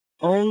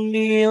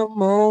only a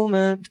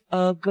moment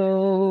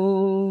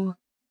ago.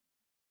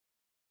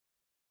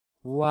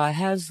 Why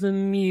has the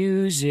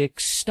music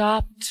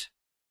stopped?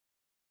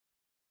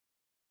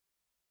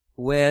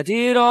 Where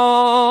did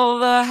all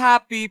the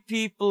happy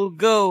people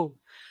go?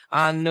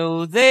 I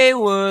know they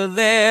were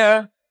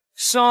there,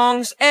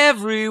 songs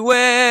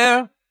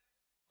everywhere,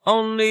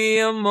 only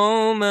a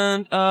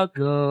moment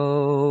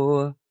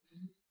ago.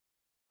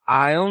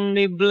 I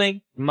only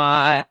blinked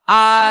my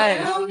eye,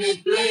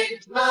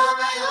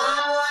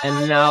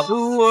 and now the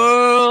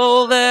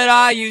world that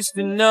I used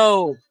to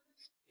know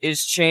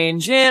is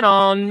changing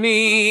on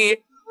me.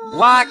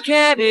 Why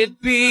can't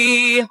it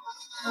be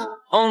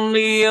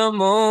only a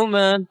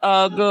moment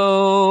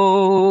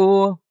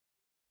ago?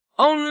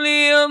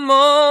 Only a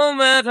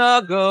moment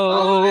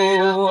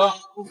ago.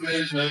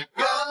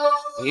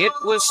 It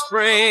was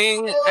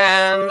spring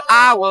and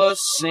I was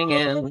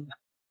singing.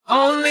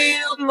 Only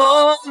a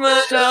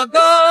moment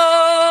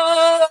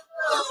ago.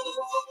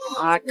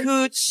 I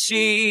could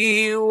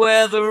see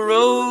where the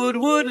road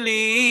would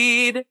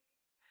lead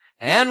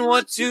and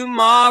what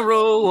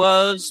tomorrow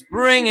was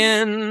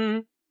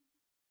bringing.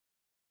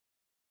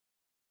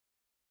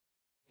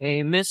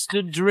 Hey,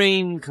 Mr.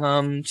 Dream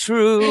Come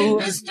True.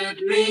 Hey, Mr.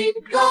 Dream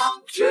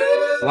Come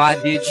True.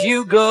 Why did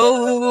you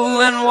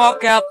go and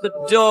walk out the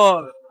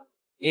door?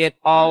 It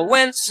all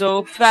went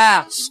so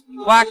fast.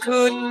 Why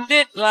couldn't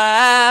it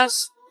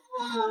last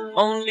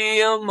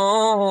only a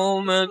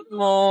moment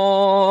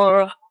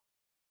more?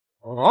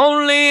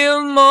 Only a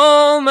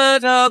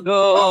moment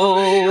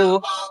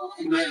ago.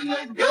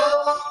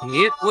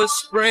 It was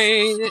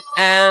spring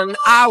and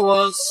I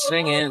was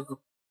singing.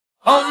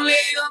 Only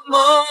a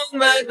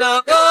moment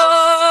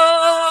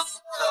ago.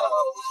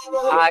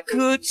 I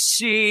could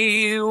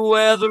see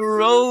where the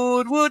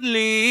road would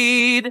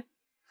lead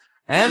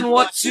and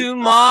what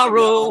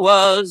tomorrow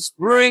was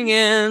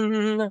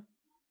bringing.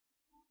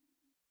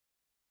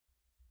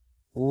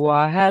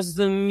 Why has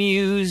the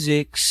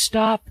music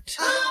stopped?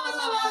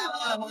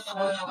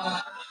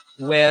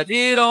 Where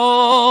did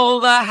all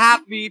the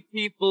happy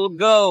people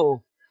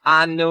go?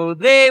 I know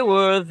they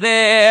were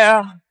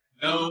there.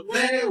 No,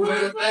 they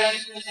were there.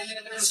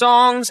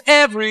 Songs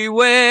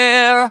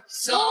everywhere.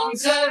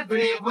 Songs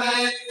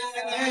everywhere.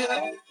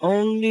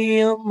 Only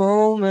a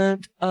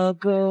moment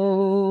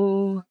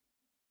ago.